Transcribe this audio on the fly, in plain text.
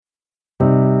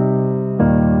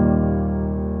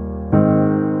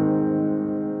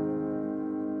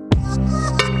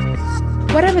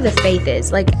whatever the faith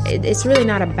is, like it's really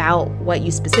not about what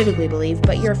you specifically believe,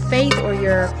 but your faith or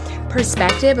your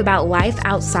perspective about life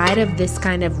outside of this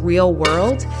kind of real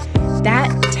world, that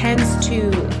tends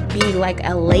to be like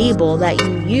a label that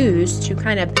you use to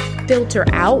kind of filter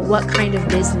out what kind of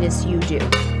business you do.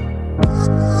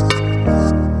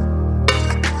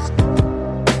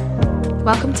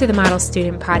 Welcome to the Model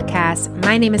Student Podcast.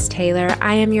 My name is Taylor.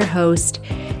 I am your host.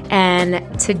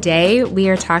 And today we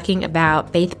are talking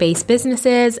about faith-based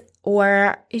businesses,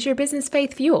 or is your business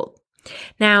faith-fueled?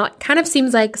 Now, it kind of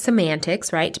seems like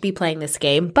semantics, right, to be playing this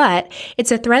game, but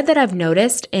it's a thread that I've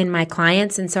noticed in my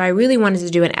clients, and so I really wanted to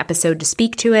do an episode to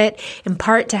speak to it, in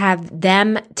part to have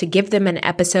them, to give them an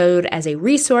episode as a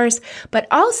resource, but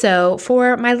also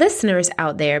for my listeners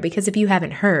out there, because if you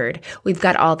haven't heard, we've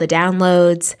got all the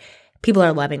downloads. People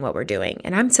are loving what we're doing,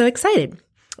 and I'm so excited.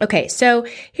 Okay, so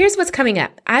here's what's coming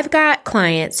up. I've got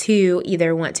clients who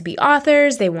either want to be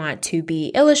authors, they want to be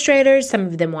illustrators, some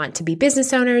of them want to be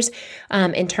business owners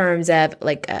in terms of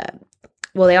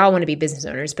they all want to be business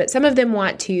owners, but some of them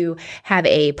want to have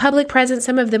a public presence,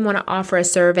 some of them want to offer a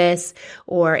service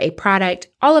or a product,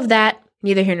 all of that,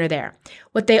 neither here nor there.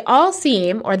 What they all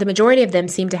seem, or the majority of them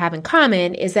seem to have in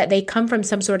common, is that they come from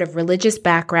some sort of religious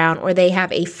background or they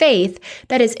have a faith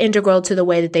that is integral to the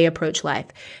way that they approach life.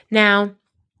 Now,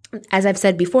 as I've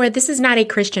said before, this is not a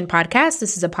Christian podcast.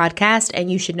 This is a podcast,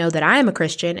 and you should know that I am a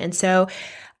Christian. And so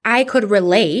I could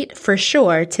relate for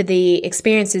sure to the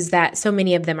experiences that so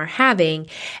many of them are having.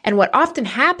 And what often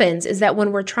happens is that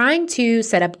when we're trying to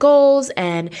set up goals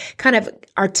and kind of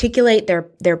articulate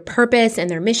their purpose and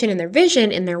their mission and their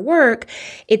vision in their work,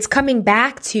 it's coming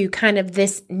back to kind of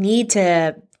this need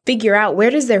to figure out,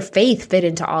 where does their faith fit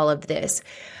into all of this?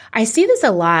 I see this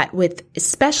a lot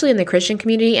especially in the Christian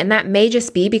community, and that may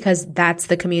just be because that's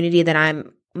the community that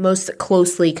I'm most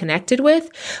closely connected with.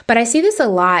 But I see this a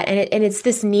lot, and it's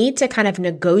this need to kind of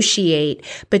negotiate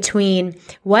between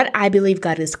what I believe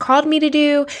God has called me to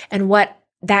do and what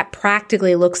that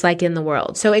practically looks like in the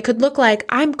world. So it could look like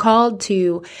I'm called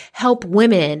to help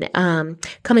women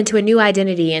come into a new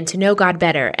identity and to know God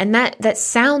better. And that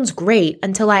sounds great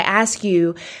until I ask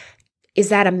you, is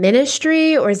that a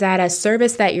ministry, or is that a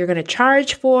service that you're going to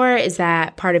charge for? Is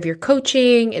that part of your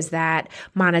coaching? Is that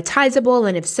monetizable?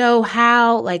 And if so,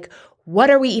 how? Like, what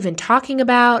are we even talking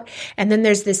about? And then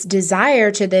there's this desire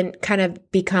to then kind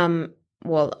of become,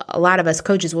 well, a lot of us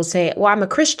coaches will say, well, I'm a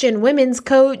Christian women's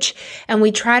coach. And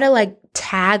we try to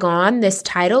tag on this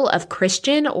title of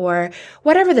Christian or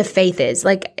whatever the faith is.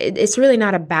 Like, it's really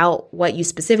not about what you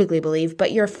specifically believe,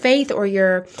 but your faith or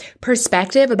your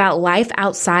perspective about life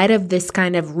outside of this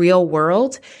kind of real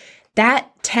world,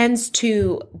 that tends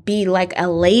to be like a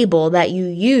label that you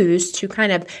use to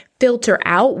kind of filter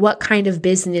out what kind of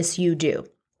business you do.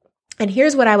 And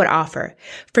here's what I would offer.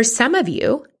 For some of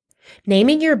you,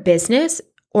 naming your business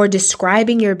or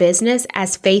describing your business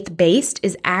as faith-based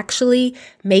is actually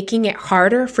making it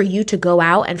harder for you to go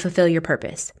out and fulfill your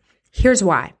purpose. Here's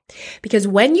why. Because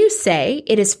when you say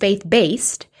it is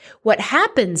faith-based, what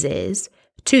happens is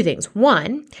two things.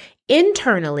 One,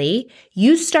 internally,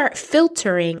 you start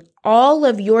filtering all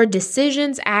of your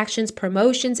decisions, actions,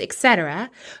 promotions,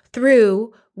 etc.,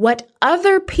 through what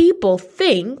other people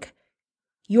think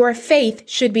your faith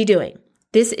should be doing.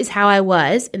 This is how I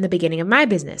was in the beginning of my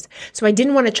business. So I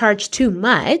didn't want to charge too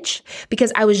much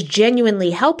because I was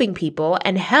genuinely helping people,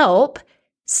 and help,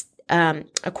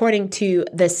 according to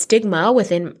the stigma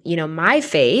within, my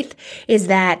faith, is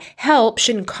that help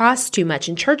shouldn't cost too much,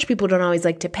 and church people don't always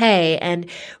like to pay. And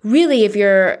really, if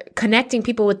you're connecting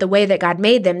people with the way that God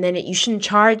made them, then you shouldn't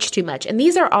charge too much. And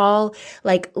these are all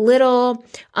like little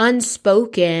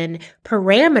unspoken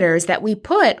parameters that we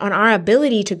put on our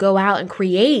ability to go out and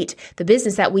create the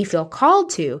business that we feel called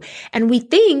to. And we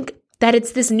think that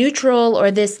it's this neutral or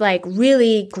this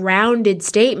really grounded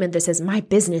statement that says, my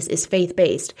business is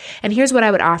faith-based. And here's what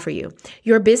I would offer you.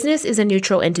 Your business is a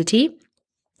neutral entity,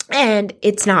 and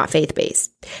it's not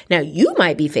faith-based. Now, you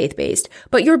might be faith-based,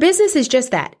 but your business is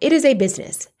just that. It is a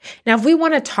business. Now, if we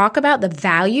want to talk about the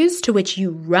values to which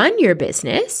you run your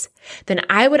business, then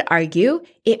I would argue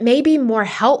it may be more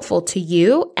helpful to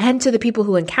you and to the people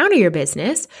who encounter your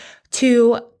business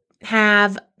to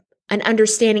have an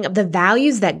understanding of the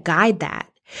values that guide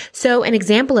that. So an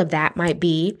example of that might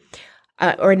be,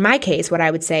 or in my case, what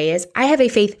I would say is, I have a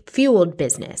faith-fueled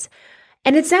business.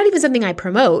 And it's not even something I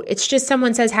promote. It's just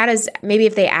someone says, maybe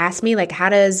if they ask me, how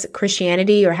does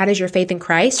Christianity or how does your faith in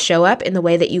Christ show up in the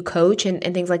way that you coach and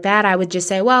things like that? I would just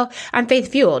say, well, I'm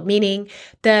faith-fueled, meaning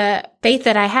the faith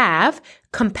that I have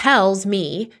compels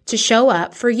me to show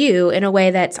up for you in a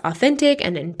way that's authentic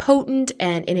and potent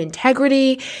and in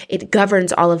integrity. It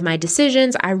governs all of my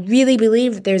decisions. I really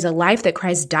believe that there's a life that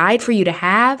Christ died for you to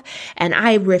have, and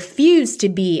I refuse to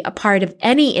be a part of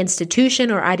any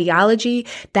institution or ideology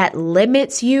that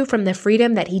limits you from the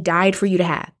freedom that he died for you to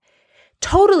have.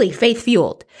 Totally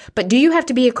faith-fueled. But do you have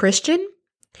to be a Christian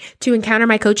to encounter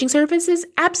my coaching services?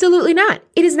 Absolutely not.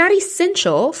 It is not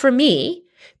essential for me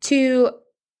to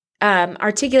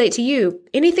articulate to you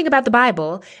anything about the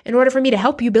Bible in order for me to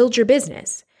help you build your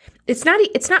business. It's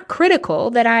not critical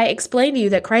that I explain to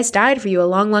you that Christ died for you a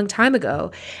long, long time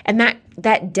ago, and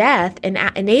that death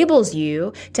enables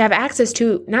you to have access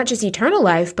to not just eternal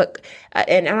life, but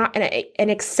an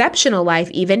exceptional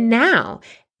life even now.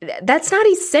 That's not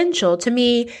essential to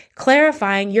me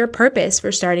clarifying your purpose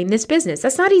for starting this business.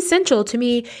 That's not essential to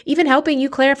me even helping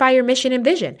you clarify your mission and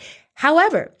vision.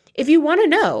 However, if you want to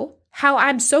know how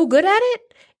I'm so good at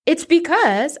it, it's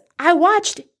because I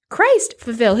watched Christ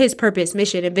fulfill his purpose,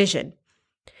 mission, and vision.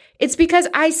 It's because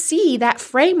I see that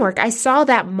framework, I saw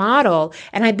that model,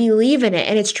 and I believe in it,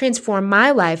 and it's transformed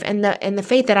my life, and the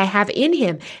faith that I have in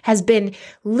him has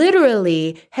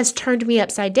turned me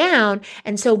upside down,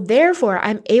 and so therefore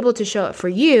I'm able to show up for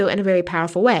you in a very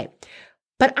powerful way.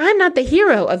 But I'm not the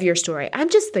hero of your story. I'm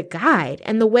just the guide.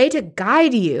 And the way to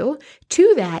guide you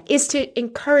to that is to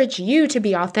encourage you to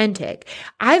be authentic.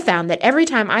 I found that every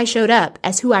time I showed up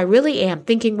as who I really am,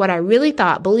 thinking what I really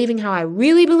thought, believing how I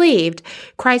really believed,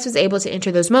 Christ was able to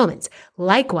enter those moments.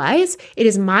 Likewise, it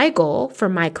is my goal for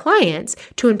my clients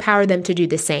to empower them to do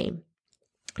the same.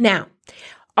 Now,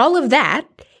 all of that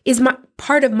is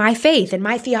part of my faith and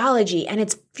my theology, and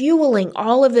it's fueling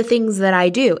all of the things that I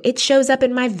do. It shows up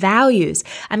in my values.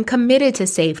 I'm committed to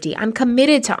safety. I'm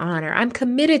committed to honor. I'm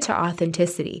committed to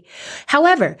authenticity.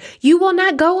 However, you will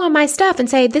not go on my stuff and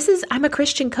say, I'm a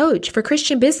Christian coach for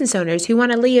Christian business owners who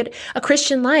want to lead a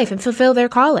Christian life and fulfill their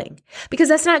calling, because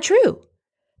that's not true.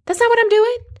 That's not what I'm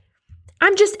doing.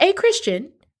 I'm just a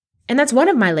Christian, and that's one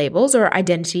of my labels or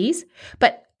identities,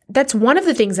 but that's one of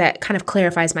the things that kind of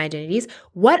clarifies my identities.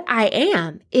 What I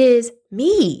am is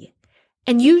me.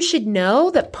 And you should know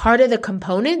that part of the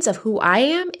components of who I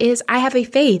am is I have a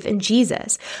faith in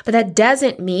Jesus. But that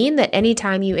doesn't mean that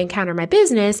anytime you encounter my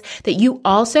business, that you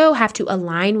also have to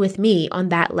align with me on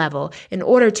that level in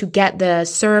order to get the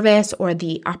service or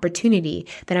the opportunity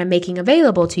that I'm making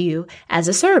available to you as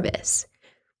a service.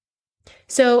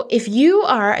 So if you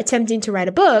are attempting to write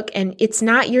a book and it's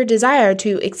not your desire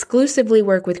to exclusively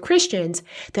work with Christians,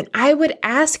 then I would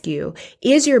ask you,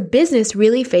 is your business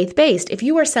really faith-based? If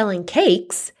you are selling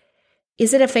cakes,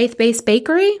 is it a faith-based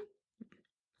bakery?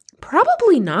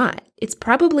 Probably not. It's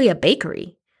probably a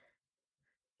bakery.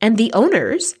 And the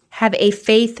owners have a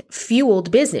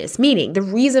faith-fueled business, meaning the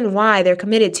reason why they're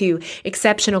committed to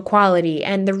exceptional quality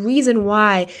and the reason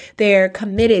why they're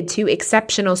committed to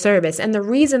exceptional service and the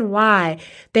reason why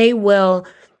they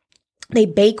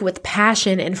bake with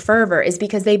passion and fervor is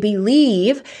because they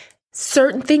believe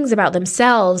certain things about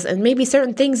themselves and maybe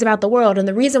certain things about the world. And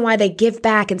the reason why they give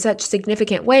back in such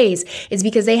significant ways is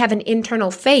because they have an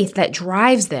internal faith that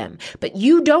drives them. But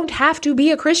you don't have to be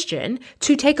a Christian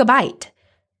to take a bite.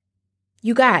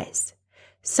 You guys,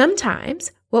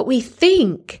 sometimes what we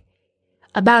think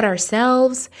about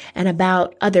ourselves and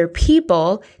about other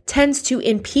people tends to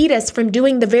impede us from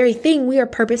doing the very thing we are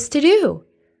purposed to do.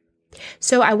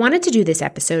 So I wanted to do this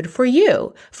episode for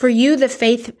you, the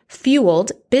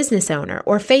faith-fueled business owner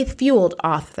or faith-fueled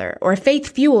author or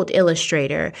faith-fueled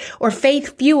illustrator or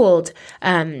faith-fueled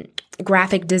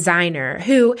graphic designer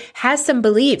who has some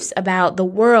beliefs about the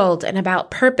world and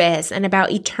about purpose and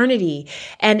about eternity.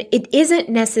 And it isn't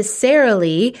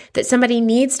necessarily that somebody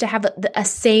needs to have a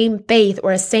same faith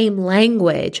or a same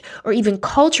language or even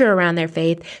culture around their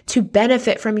faith to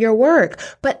benefit from your work.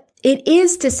 But it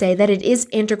is to say that it is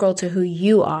integral to who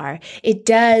you are. It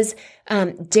does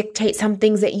dictate some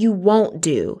things that you won't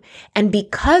do. And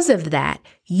because of that,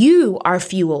 you are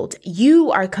fueled. You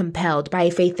are compelled by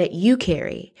a faith that you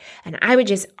carry. And I would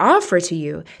just offer to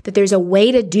you that there's a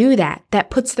way to do that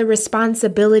puts the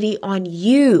responsibility on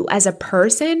you as a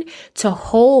person to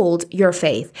hold your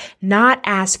faith, not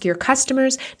ask your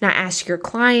customers, not ask your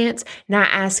clients, not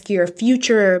ask your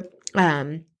future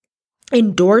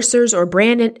endorsers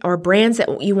or brands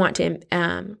that you want to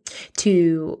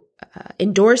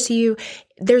endorse you.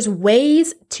 There's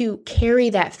ways to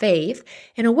carry that faith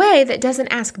in a way that doesn't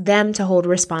ask them to hold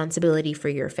responsibility for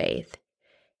your faith.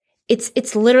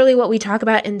 It's literally what we talk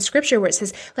about in scripture where it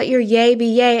says, let your yea be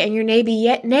yea and your nay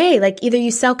be nay. Like either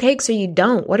you sell cakes or you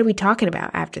don't. What are we talking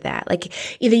about after that? Like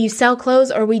either you sell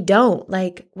clothes or we don't.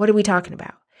 Like what are we talking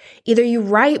about? Either you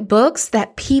write books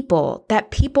that people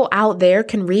out there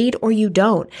can read, or you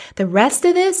don't. The rest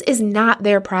of this is not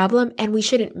their problem, and we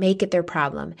shouldn't make it their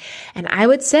problem. And I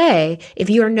would say, if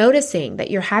you are noticing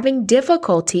that you're having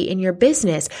difficulty in your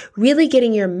business, really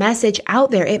getting your message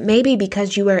out there, it may be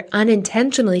because you are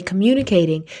unintentionally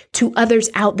communicating to others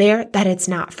out there that it's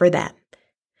not for them.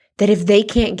 That if they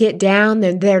can't get down,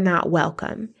 then they're not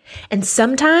welcome. And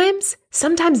sometimes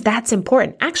that's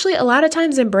important. Actually, a lot of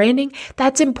times in branding,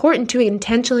 that's important to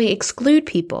intentionally exclude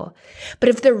people. But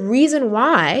if the reason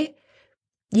why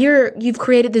you've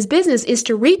created this business is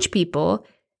to reach people,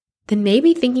 then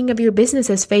maybe thinking of your business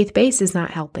as faith-based is not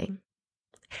helping.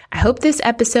 I hope this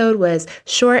episode was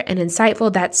short and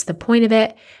insightful. That's the point of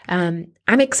it.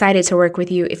 I'm excited to work with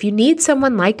you. If you need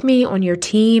someone like me on your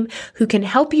team who can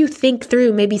help you think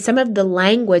through maybe some of the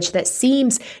language that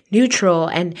seems neutral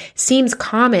and seems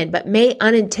common, but may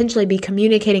unintentionally be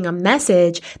communicating a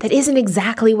message that isn't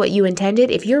exactly what you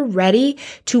intended, if you're ready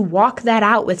to walk that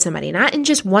out with somebody, not in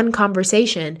just one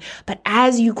conversation, but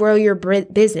as you grow your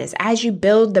business, as you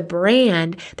build the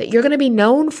brand that you're going to be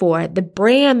known for, the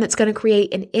brand that's going to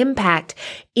create an impact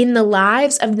in the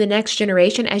lives of the next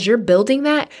generation, as you're building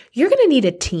that, you're going to need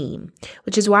a team,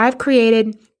 which is why I've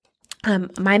created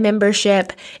my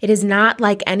membership. It is not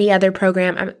like any other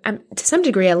program. I'm to some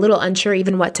degree a little unsure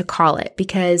even what to call it,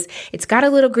 because it's got a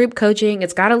little group coaching,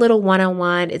 it's got a little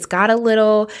one-on-one, it's got a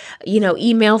little,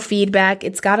 email feedback,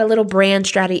 it's got a little brand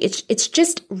strategy. It's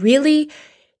just really,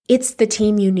 it's the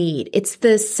team you need. It's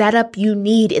the setup you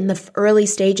need in the early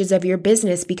stages of your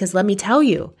business, because let me tell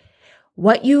you,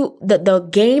 the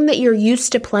game that you're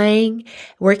used to playing,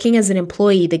 working as an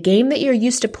employee, the game that you're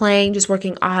used to playing, just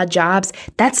working odd jobs,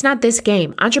 that's not this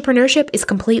game. Entrepreneurship is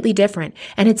completely different,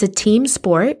 and it's a team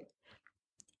sport.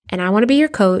 And I want to be your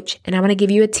coach, and I want to give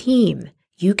you a team.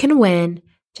 You can win,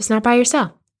 just not by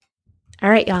yourself. All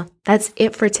right, y'all, that's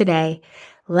it for today.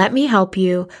 Let me help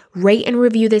you. Rate and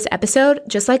review this episode.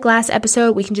 Just like last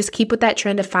episode, we can just keep with that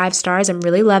trend of 5 stars. I'm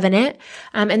really loving it.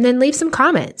 And then leave some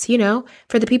comments.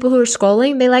 For the people who are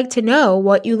scrolling, they like to know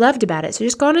what you loved about it. So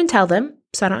just go on and tell them.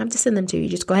 So I don't have to send them to you.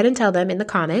 Just go ahead and tell them in the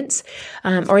comments,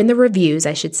 or in the reviews,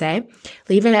 I should say.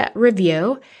 Leave a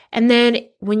review. And then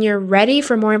when you're ready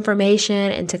for more information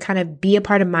and to kind of be a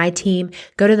part of my team,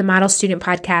 go to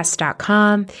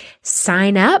themodelstudentpodcast.com,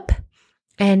 sign up,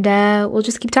 and we'll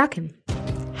just keep talking.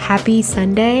 Happy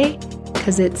Sunday,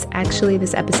 because it's actually,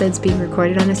 this episode's being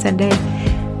recorded on a Sunday.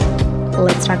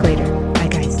 Let's talk later.